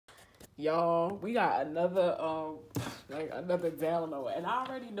Y'all, we got another like another download, and I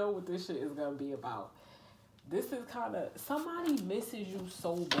already know what this shit is gonna be about. This is kind of somebody misses you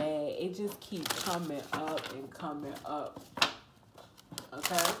so bad, it just keep coming up and coming up.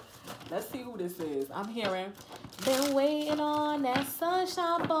 Okay, let's see who this is. I'm hearing, been waiting on that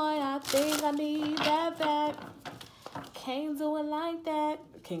sunshine boy. I think I need that back. Can't do it like that.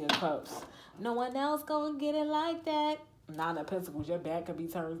 King of Cups. No one else gonna get it like that. Nine of Pentacles. Your back could be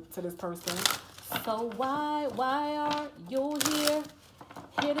turned to this person. So why are you here?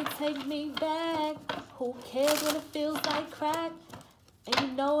 Here to take me back. Who cares when it feels like crack? And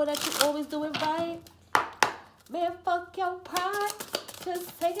you know that you always do it right. Man, fuck your pride.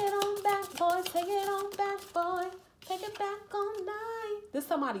 Just take it on back, boy. Take it on back, boy. Take it back all night. This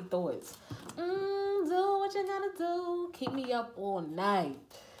somebody's thoughts. Do what you gotta do. Keep me up all night.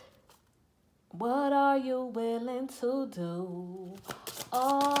 What are you willing to do?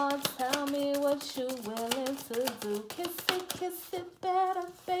 Oh, tell me what you willing to do. Kiss it better,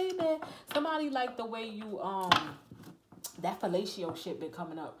 baby. Somebody like the way you, that fellatio shit been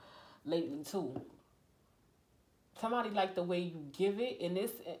coming up lately too. Somebody like the way you give it in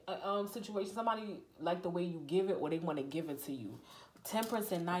this situation. Somebody like the way you give it, or they want to give it to you.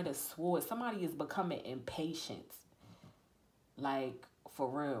 Temperance and Knight of Swords. Somebody is becoming impatient. Like, for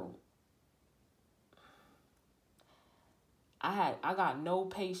real. I got no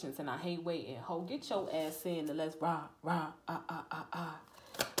patience and I hate waiting. Ho, get your ass in and let's rah.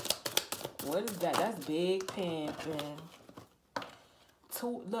 What is that? That's big pimping.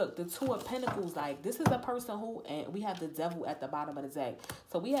 Look, the Two of Pentacles, like, this is a person who, and we have the Devil at the bottom of the deck.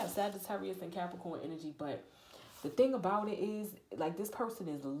 So we have Sagittarius and Capricorn energy, but the thing about it is, like, this person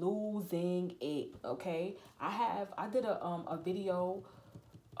is losing it, okay? I did a video,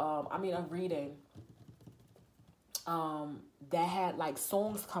 a reading, that had, like,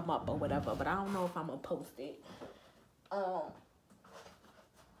 songs come up or whatever, but I don't know if I'm gonna post it.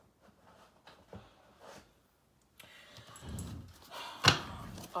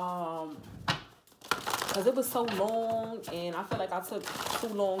 Because it was so long, and I feel like I took too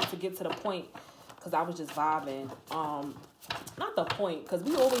long to get to the point, because I was just vibing. Not the point, because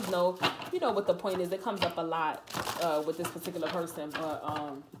we always know, you know what the point is. It comes up a lot with this particular person, but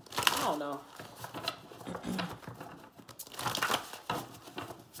I don't know.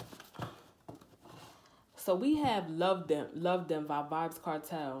 So we have Love Them by Vibes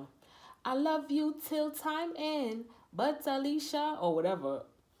Cartel. I love you till time end, but Alicia, or whatever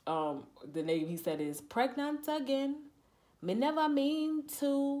the name he said is pregnant again. Me never mean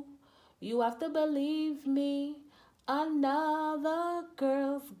to. You have to believe me. Another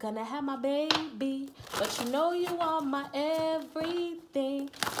girl's gonna have my baby, but you know you are my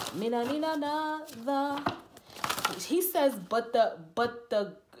everything. Me no need another. He says, but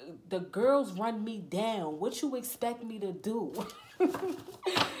the girls run me down. What you expect me to do?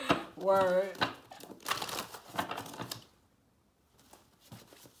 Word.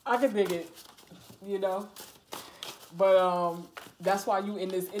 I can dig it, you know. But that's why you in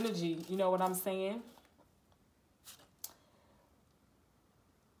this energy, you know what I'm saying?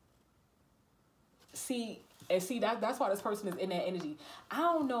 See that's why this person is in that energy. I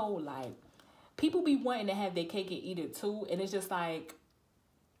don't know, like, people be wanting to have their cake and eat it too, and it's just like,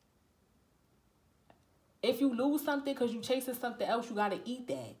 if you lose something because you chasing something else, you got to eat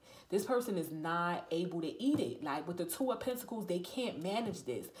that. This person is not able to eat it. Like, with the Two of Pentacles, they can't manage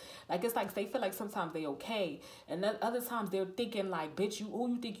this. Like, it's like they feel like sometimes they okay. And then other times they're thinking like, bitch, who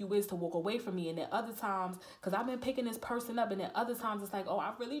you think you is to walk away from me? And then other times, because I've been picking this person up. And then other times it's like, oh,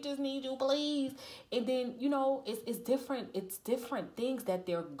 I really just need you, please. And then, you know, it's different. It's different things that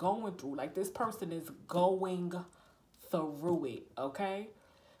they're going through. Like, this person is going through it, okay?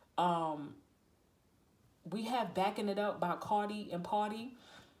 We have Backing It Up by Cardi and Party.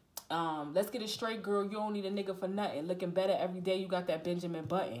 Let's Get It Straight, girl. You don't need a nigga for nothing. Looking better every day. You got that Benjamin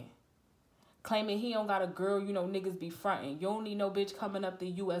Button. Claiming he don't got a girl. You know, niggas be fronting. You don't need no bitch coming up to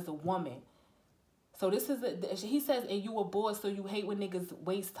you as a woman. So this is, he says, and you a boy, so you hate when niggas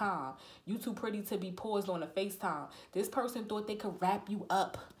waste time. You too pretty to be paused on a FaceTime. This person thought they could wrap you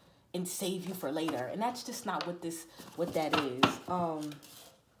up and save you for later. And that's just not what that is.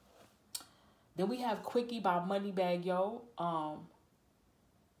 Then we have Quickie by Moneybag Yo.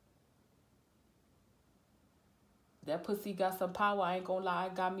 That pussy got some power. I ain't gonna lie,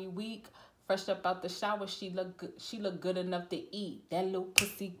 it got me weak. Fresh up out the shower, she look good enough to eat. That little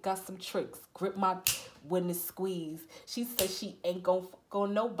pussy got some tricks. Grip my when it squeeze. She says she ain't gonna fuck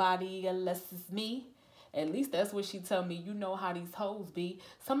on nobody unless it's me. At least that's what she tell me. You know how these hoes be.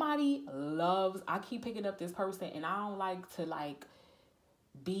 Somebody loves. I keep picking up this person, and I don't like to like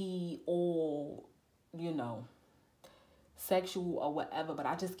be all, you know, sexual or whatever, but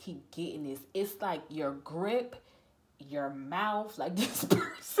I just keep getting this. It's like your grip, your mouth, like this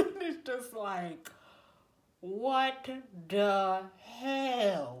person is just like, what the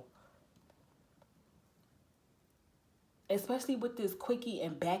hell? Especially with this quickie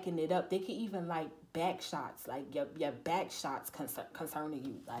and backing it up, they can even like back shots, like your back shots concerning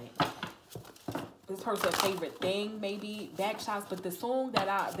you. Like this person's favorite thing, maybe back shots. But the song that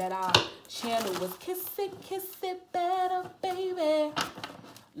I channeled was "Kiss It Better, Baby."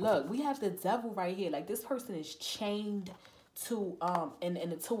 Look, we have the devil right here. Like this person is chained to in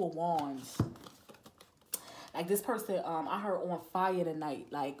the Two of Wands. Like this person, I heard on fire tonight.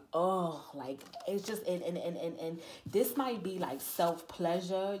 Like, oh, like it's just and this might be like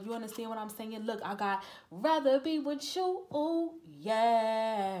self-pleasure. You understand what I'm saying? Look, I got rather be with you. Oh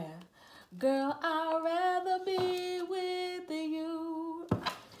yeah, girl, I'd rather be with you.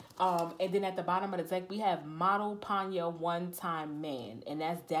 And then at the bottom of the deck we have model Panya one time man, and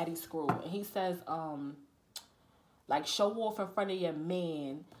that's Daddy Screw. And he says, like show off in front of your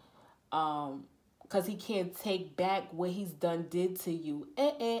man, cause he can't take back what he's did to you.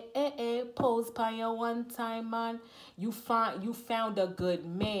 Pose Panya one time man. You found a good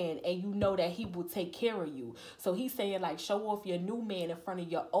man, and you know that he will take care of you. So he's saying like show off your new man in front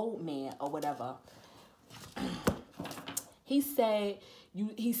of your old man or whatever. He said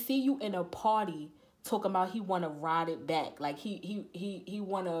he see you in a party talking about he wanna ride it back. Like he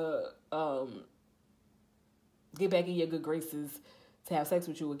wanna get back in your good graces to have sex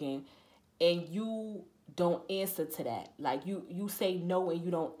with you again. And you don't answer to that. Like you say no and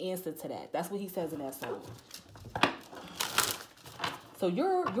you don't answer to that. That's what he says in that song. So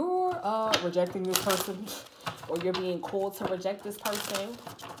you're rejecting this person, or you're being called to reject this person.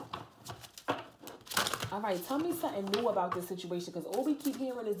 All right, tell me something new about this situation, because all we keep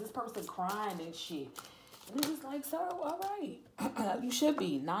hearing is this person crying and shit. And it's just like, sir, all right. You should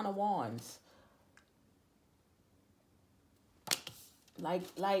be. Nine of Wands. Like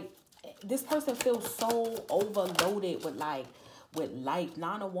this person feels so overloaded with life.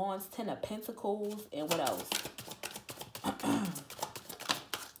 Nine of Wands, Ten of Pentacles, and what else?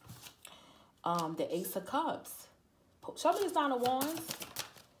 The Ace of Cups. Show me this Nine of Wands.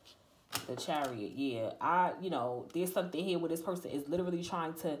 The Chariot. Yeah, there's something here where this person is literally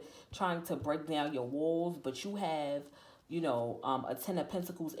trying to break down your walls, but you have, a Ten of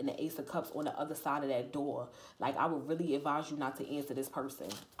Pentacles and the Ace of Cups on the other side of that door. Like, I would really advise you not to answer this person.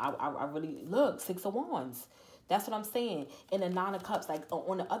 I really, look, Six of Wands. That's what I'm saying. And the Nine of Cups, like,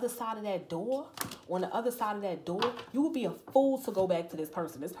 on the other side of that door, you would be a fool to go back to this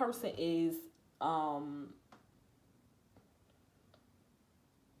person. This person is,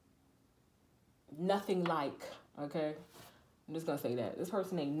 nothing like, okay? I'm just gonna say that. This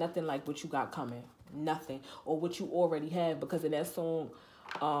person ain't nothing like what you got coming. Nothing. Or what you already have, because in that song,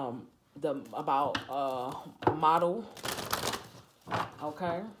 about model.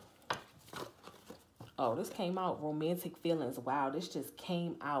 Okay. Oh, this came out. Romantic feelings. Wow, this just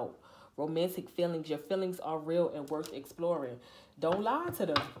came out. Romantic feelings. Your feelings are real and worth exploring. Don't lie to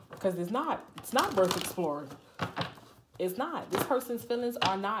them, because it's not worth exploring. It's not. This person's feelings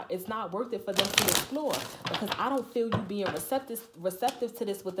are not, it's not worth it for them to explore, because I don't feel you being receptive to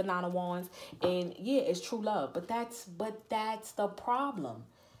this with the Nine of Wands. And yeah, it's true love, but that's the problem.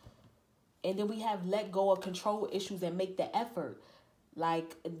 And then we have let go of control issues and make the effort.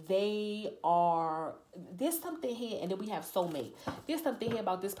 Like, there's something here, and then we have soulmate. There's something here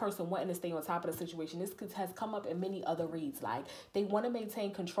about this person wanting to stay on top of the situation. This has come up in many other reads. Like, they want to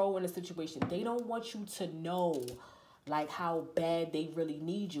maintain control in the situation. They don't want you to know like how bad they really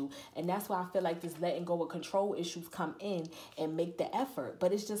need you. And that's why I feel like this letting go of control issues come in and make the effort.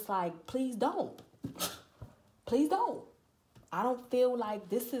 But it's just like, please don't. Please don't. I don't feel like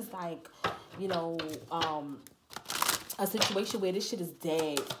this is like, a situation where this shit is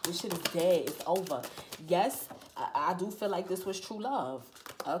dead. This shit is dead. It's over. Yes, I do feel like this was true love.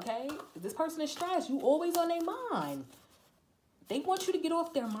 Okay? This person is stressed. You always on their mind. They want you to get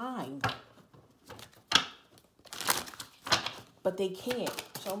off their mind. But they can't.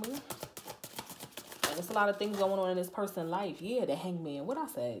 Show me. And there's a lot of things going on in this person's life. Yeah, the Hangman. What I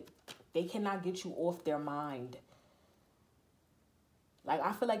said. They cannot get you off their mind. Like,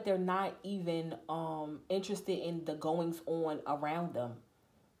 I feel like they're not even interested in the goings on around them.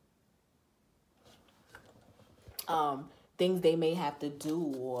 Things they may have to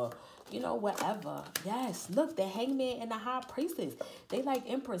do, or, whatever. Yes, look, the Hangman and the High Priestess. They like,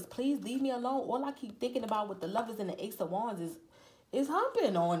 Empress, please leave me alone. All I keep thinking about with the Lovers and the Ace of Wands is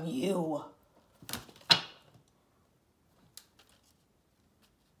humping on you.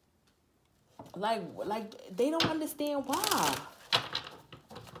 Like they don't understand why.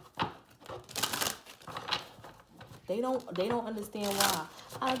 They don't understand why.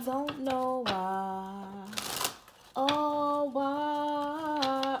 I don't know why. Oh,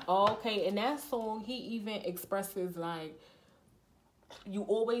 why? Oh, okay, in that song, he even expresses like, you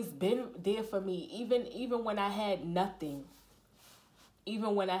always been there for me, even when I had nothing.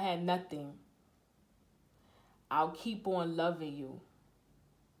 Even when I had nothing, I'll keep on loving you.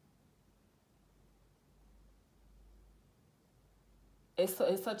 It's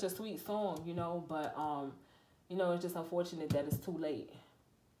such a sweet song, you know, but it's just unfortunate that it's too late.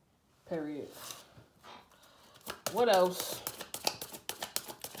 Period. What else?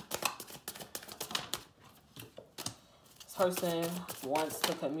 This person wants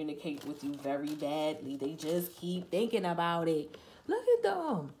to communicate with you very badly. They just keep thinking about it. Look at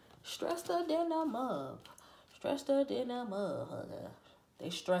them. Stressed her than a mug. Stressed her than a mug. They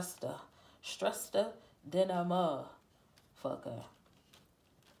stressed her. Stressed her than a motherfucker.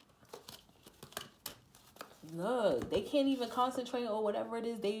 Look, they can't even concentrate on whatever it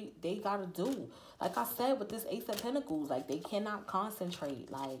is they gotta do. Like I said with this Ace of Pentacles, like they cannot concentrate.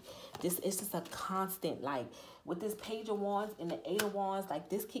 Like this is just a constant. Like with this Page of Wands and the Eight of Wands, like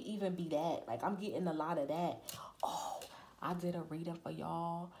this could even be that. Like I'm getting a lot of that. Oh, I did a reading for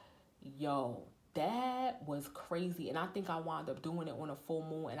y'all. Yo, that was crazy. And I think I wound up doing it on a full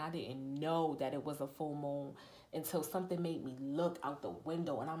moon, and I didn't know that it was a full moon until something made me look out the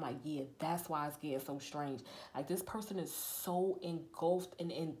window, and I'm like, yeah, that's why it's getting so strange. Like this person is so engulfed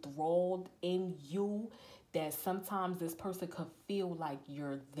and enthralled in you that sometimes this person could feel like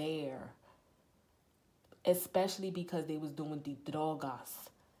you're there, especially because they was doing the drogas.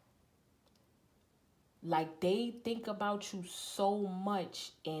 Like they think about you so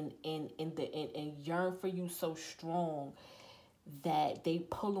much and yearn for you so strong that they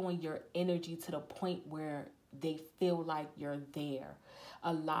pull on your energy to the point where they feel like you're there.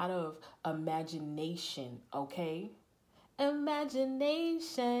 A lot of imagination, okay?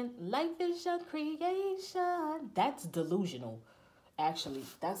 Imagination, life is your creation. That's delusional, actually.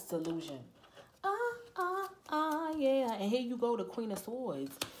 That's delusion. Yeah. And here you go, the Queen of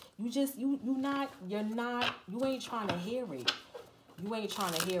Swords. You ain't trying to hear it. You ain't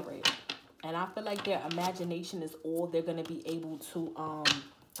trying to hear it. And I feel like their imagination is all they're going to be able to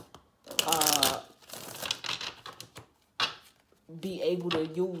be able to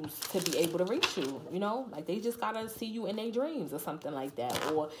use to be able to reach you, you know? Like they just got to see you in their dreams or something like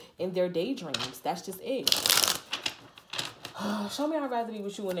that, or in their daydreams. That's just it. Show me I'd rather be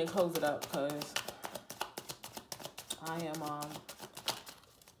with you and then close it up, because I am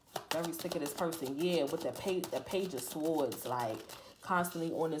very sick of this person. Yeah, with the Page of Swords, like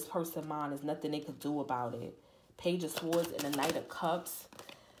constantly on this person's mind. There's nothing they could do about it. Page of Swords and the Knight of Cups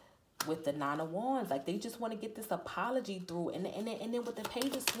with the Nine of Wands. Like they just want to get this apology through. And then with the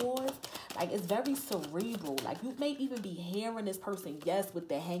Page of Swords, like it's very cerebral. Like you may even be hearing this person, yes, with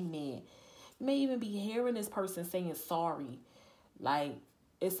the Hangman. You may even be hearing this person saying sorry. Like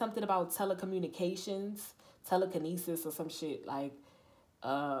it's something about telecommunications, telekinesis or some shit. Like,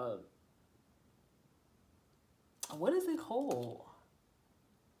 what is it called?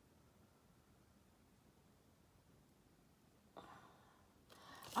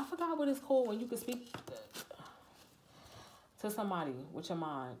 I forgot what it's called when you can speak to somebody with your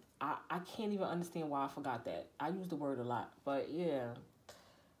mind. I can't even understand why I forgot that. I use the word a lot. But yeah,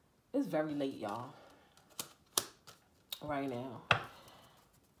 it's very late, y'all. Right now.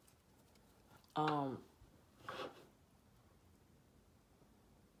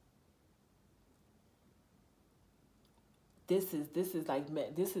 This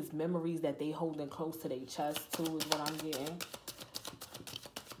is memories that they holding close to their chest too, is what I'm getting.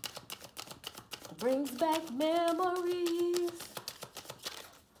 Brings back memories.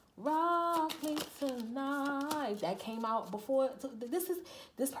 Rock me tonight. That came out before. So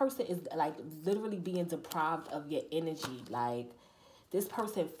this person is like literally being deprived of your energy. Like this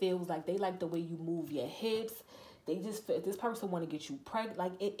person feels like they like the way you move your hips. This person want to get you pregnant.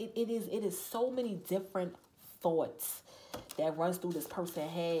 Like it is so many different thoughts that runs through this person's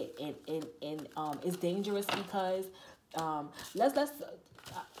head, and it's dangerous because let's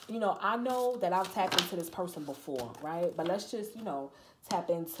I know that I've tapped into this person before, right? But let's just tap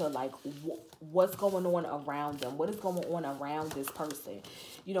into like what's going on around them. What is going on around this person?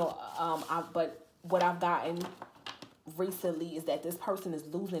 But what I've gotten recently is that this person is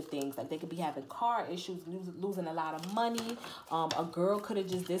losing things. Like they could be having car issues, losing a lot of money. A girl could have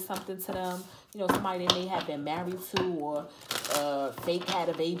just did something to them. You know, somebody they may have been married to or fake had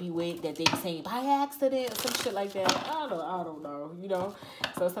a baby with that they saying by accident or some shit like that. I don't know, you know.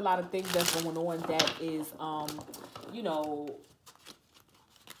 So it's a lot of things that's going on that is, you know,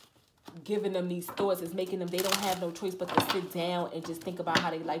 giving them these thoughts. Is making them, they don't have no choice but to sit down and just think about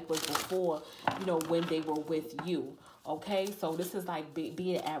how their life was before, you know, when they were with you. Okay, so this is like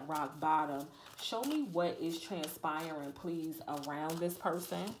being at rock bottom. Show me what is transpiring, please, around this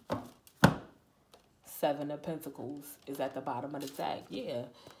person. 7 of Pentacles is at the bottom of the deck. Yeah,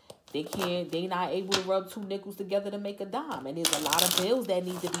 they not able to rub 2 nickels together to make a dime. And there's a lot of bills that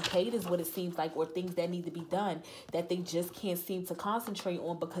need to be paid is what it seems like, or things that need to be done that they just can't seem to concentrate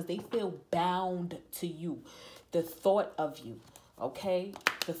on because they feel bound to you. The thought of you, okay?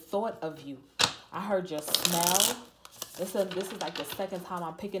 The thought of you. I heard your smell. This is like the second time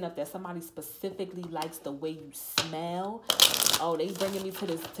I'm picking up that somebody specifically likes the way you smell. Oh, they bringing me to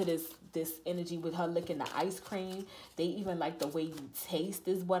this energy with her licking the ice cream. They even like the way you taste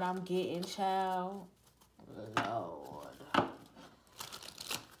is what I'm getting, child. Lord.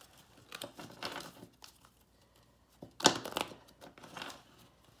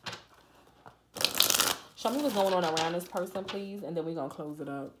 Show me what's going on around this person, please, and then we're going to close it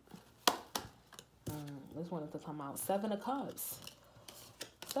up. This one is to come out. 7 of Cups.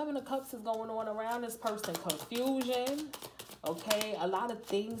 7 of Cups is going on around this person. Confusion. Okay, a lot of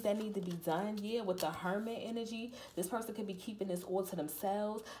things that need to be done. Yeah, with the Hermit energy, this person could be keeping this all to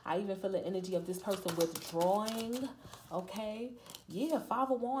themselves. I even feel the energy of this person withdrawing. Okay, yeah,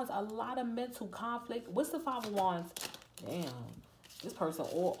 5 of Wands, a lot of mental conflict. What's the 5 of Wands? Damn, this person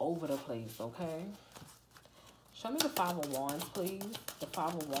all over the place. Okay, show me the 5 of Wands, please. The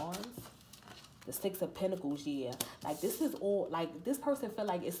 5 of Wands. The 6 of Pentacles, yeah. Like, this is all, like, this person feel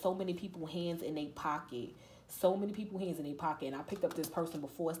like it's so many people's hands in their pocket. So many people's hands in their pocket. And I picked up this person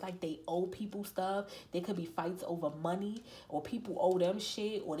before. It's like they owe people stuff. There could be fights over money. Or people owe them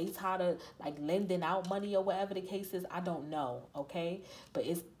shit. Or they tired of, like, lending out money or whatever the case is. I don't know, okay? But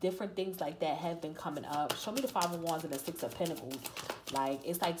it's different things like that have been coming up. Show me the 5 of Wands and the 6 of Pentacles. Like,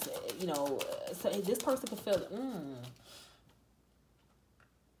 it's like, you know, so this person could feel,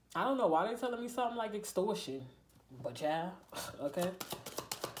 I don't know why they telling me something like extortion. But yeah, okay.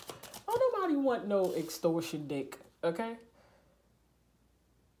 Don't nobody want no extortion dick, okay?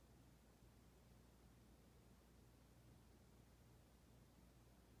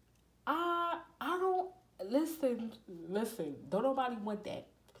 I don't, listen, don't nobody want that.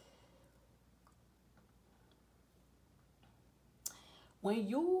 When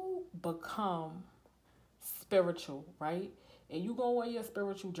you become spiritual, right? And you go on your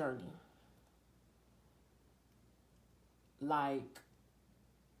spiritual journey, like,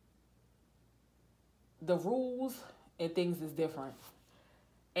 the rules and things is different.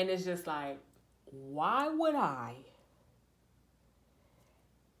 And it's just like, why would I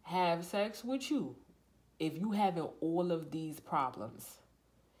have sex with you if you having all of these problems?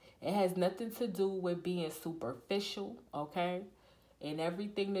 It has nothing to do with being superficial, okay? And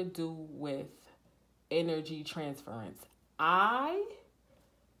everything to do with energy transference. I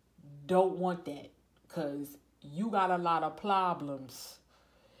don't want that because you got a lot of problems.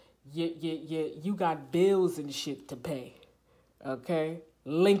 You got bills and shit to pay, okay?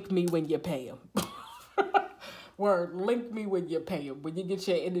 Link me when you pay them. Word, link me when you pay them, when you get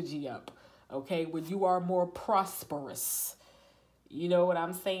your energy up, okay? When you are more prosperous. You know what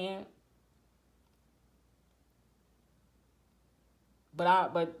I'm saying?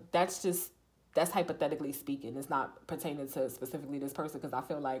 But that's hypothetically speaking. It's not pertaining to specifically this person because I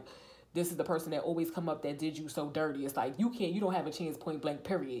feel like this is the person that always come up that did you so dirty. It's like you don't have a chance, point blank,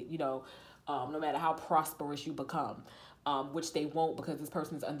 period. You know, no matter how prosperous you become, which they won't because this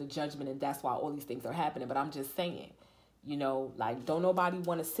person is under judgment and that's why all these things are happening. But I'm just saying, you know, like, don't nobody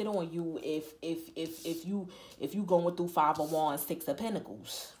want to sit on you if you going through 5 of Wands, 6 of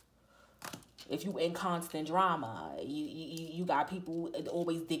Pentacles. If you in constant drama, you got people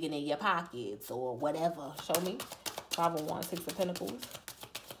always digging in your pockets or whatever. Show me 5 of Wands, 6 of Pentacles.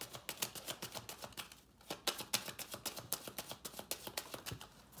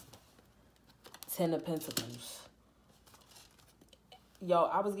 Ten of Pentacles. Yo,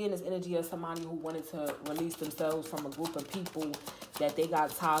 I was getting this energy of somebody who wanted to release themselves from a group of people that they got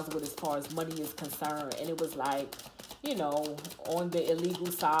ties with as far as money is concerned. And it was like, you know, on the illegal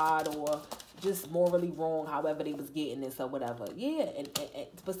side or just morally wrong, however they was getting this or whatever. Yeah,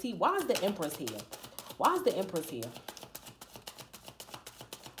 but see, why is the Empress here? Why is the Empress here?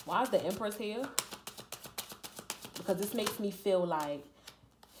 Why is the Empress here? because this makes me feel like,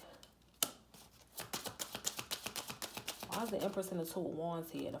 why is the Empress and the Two of Wands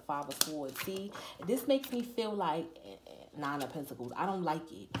here? The Five of Swords. See, this makes me feel like Nine of Pentacles. I don't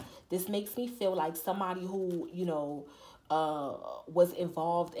like it. This makes me feel like somebody who, you know, was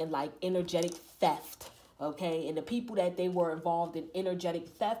involved in like energetic theft. Okay, and the people that they were involved in energetic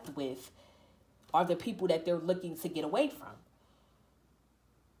theft with are the people that they're looking to get away from.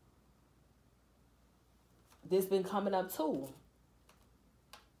 This been coming up too.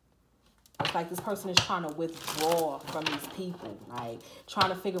 It's like this person is trying to withdraw from these people, like trying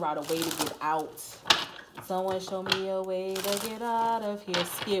to figure out a way to get out. Someone show me a way to get out of here.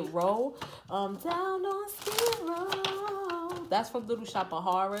 Skid Row. Down on Skid Row. That's from Little Shop of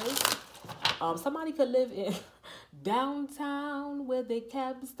Horrors. Somebody could live in downtown where the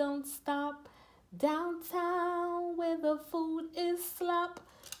cabs don't stop. Downtown where the food is slop.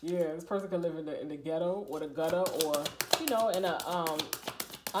 Yeah, this person could live in the ghetto or the gutter, or, you know, in a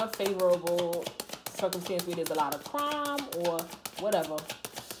unfavorable circumstance where there's a lot of crime or whatever.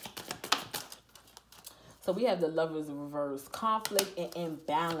 So we have the Lovers in reverse. Conflict and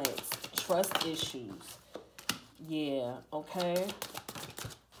imbalance. Trust issues. Yeah, okay.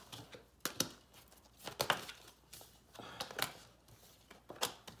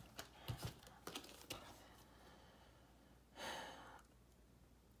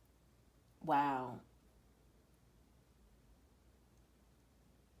 Wow.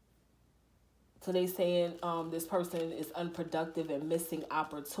 So they saying this person is unproductive and missing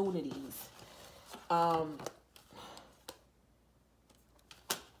opportunities.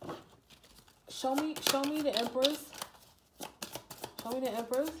 Show me the Empress. Show me the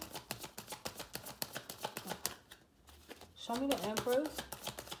Empress. Show me the Empress,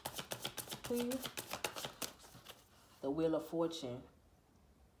 please. The Wheel of Fortune.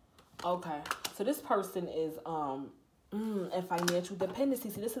 Okay, so this person is and financial dependency.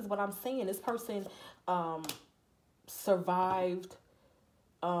 See, this is what I'm saying. This person survived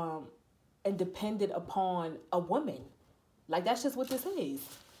and depended upon a woman. Like, that's just what this is.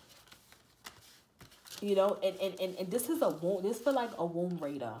 You know, and this is a womb. This feel like a womb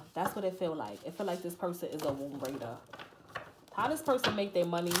raider. That's what it feel like. It feel like this person is a womb raider. How does this person make their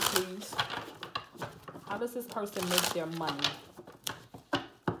money, please? How does this person make their money?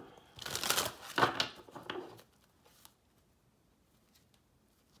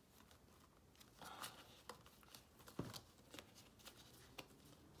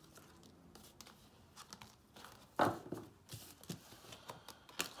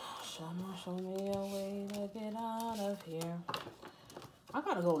 Show me a way to get out of here. I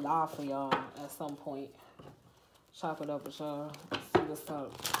gotta go live for y'all at some point. Chop it up with y'all. See what's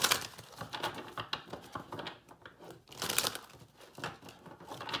up.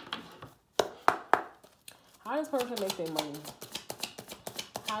 How does person make their money?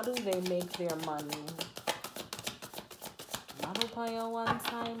 How do they make their money? I don't play a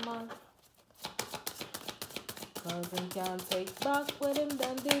one-time month. Cousin can't take back what him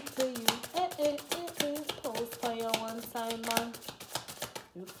done did to you. Post for your one-time man.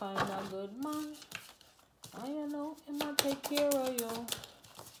 You find a good man. I know him might take care of you.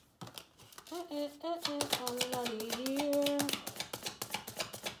 All of the year.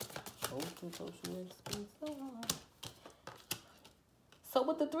 So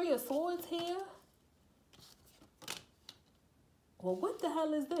with the Three of Swords here, well, what the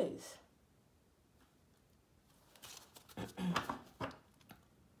hell is this?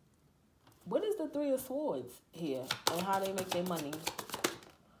 What is the Three of Swords here and how they make their money?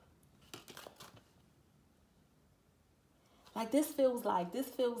 Like, this feels like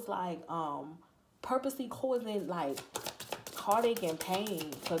purposely causing like heartache and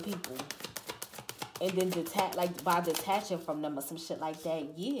pain for people, and then by detaching from them or some shit like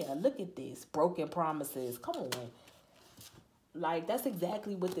that. Yeah, look at this. Broken promises. Come on. Like, that's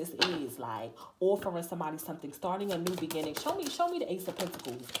exactly what this is. Like, offering somebody something, starting a new beginning. Show me the Ace of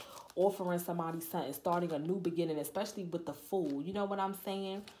Pentacles. Offering somebody something, starting a new beginning, especially with the Fool. You know what I'm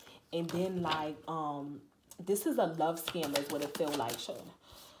saying? And then, like, this is a love scam is what it feel like. Sure.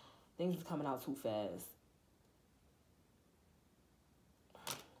 Things are coming out too fast.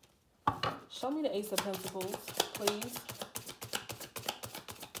 Show me the Ace of Pentacles, please.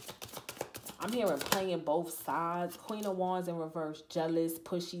 I'm hearing playing both sides. Queen of Wands in reverse. Jealous,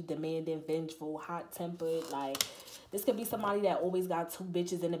 pushy, demanding, vengeful, hot-tempered. Like, this could be somebody that always got two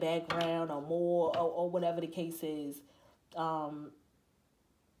bitches in the background or more, or whatever the case is.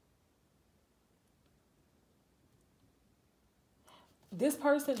 This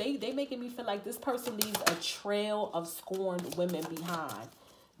person, they making me feel like this person leaves a trail of scorned women behind.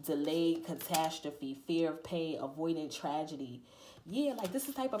 delayed catastrophe, fear of pain, avoiding tragedy. Yeah, like this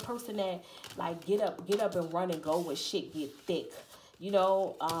is the type of person that like get up and run and go when shit get thick. You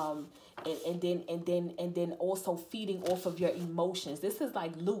know, and then also feeding off of your emotions. This is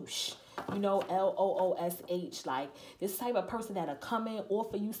like loosh, you know, LOOSH. Like this type of person that'll come in,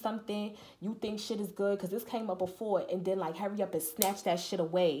 offer you something, you think shit is good because this came up before, and then like hurry up and snatch that shit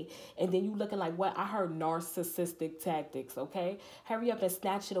away, and then you looking like what? I heard narcissistic tactics. Okay, hurry up and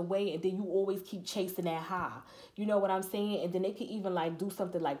snatch it away, and then you always keep chasing that high. You know what I'm saying? And then they can even like do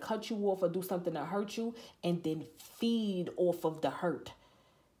something like cut you off or do something to hurt you, and then feed off of the hurt.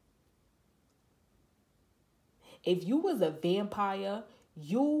 If you was a vampire,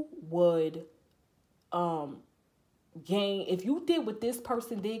 you would gain, if you did what this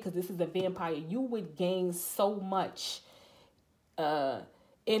person did, because this is a vampire, you would gain so much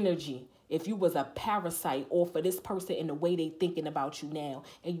energy if you was a parasite off of this person in the way they thinking about you now.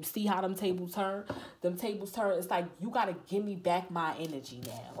 And you see how them tables turn? It's like, you got to give me back my energy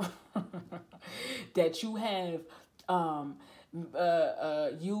now. That you have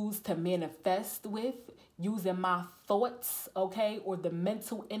used to manifest with, using my thoughts, okay, or the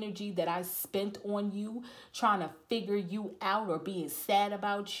mental energy that I spent on you, trying to figure you out, or being sad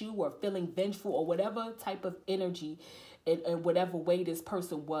about you, or feeling vengeful, or whatever type of energy, in whatever way this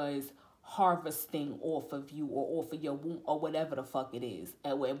person was harvesting off of you, or off of your womb, or whatever the fuck it is,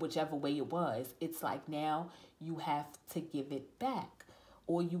 and whichever way it was. It's like now you have to give it back.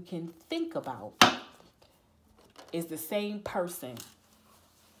 Or you can think about, is the same person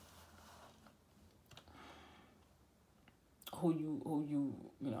who you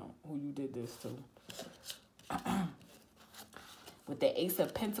did this to. With the Ace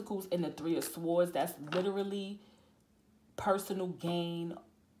of Pentacles and the Three of Swords, that's literally personal gain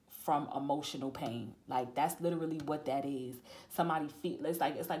from emotional pain. Like that's literally what that is. Somebody it's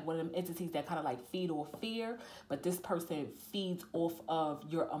like one of them entities that kind of like feed off fear, but this person feeds off of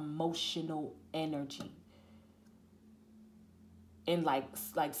your emotional energy. And like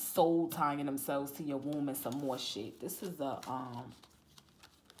soul tying themselves to your womb and some more shit. This is a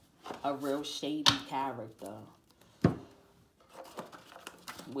real shady character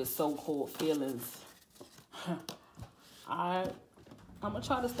with so-called feelings. I'm gonna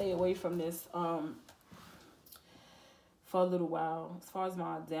try to stay away from this for a little while, as far as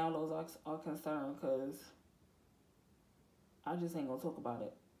my downloads are concerned, because I just ain't gonna talk about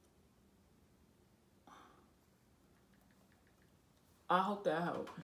it. I hope that helped.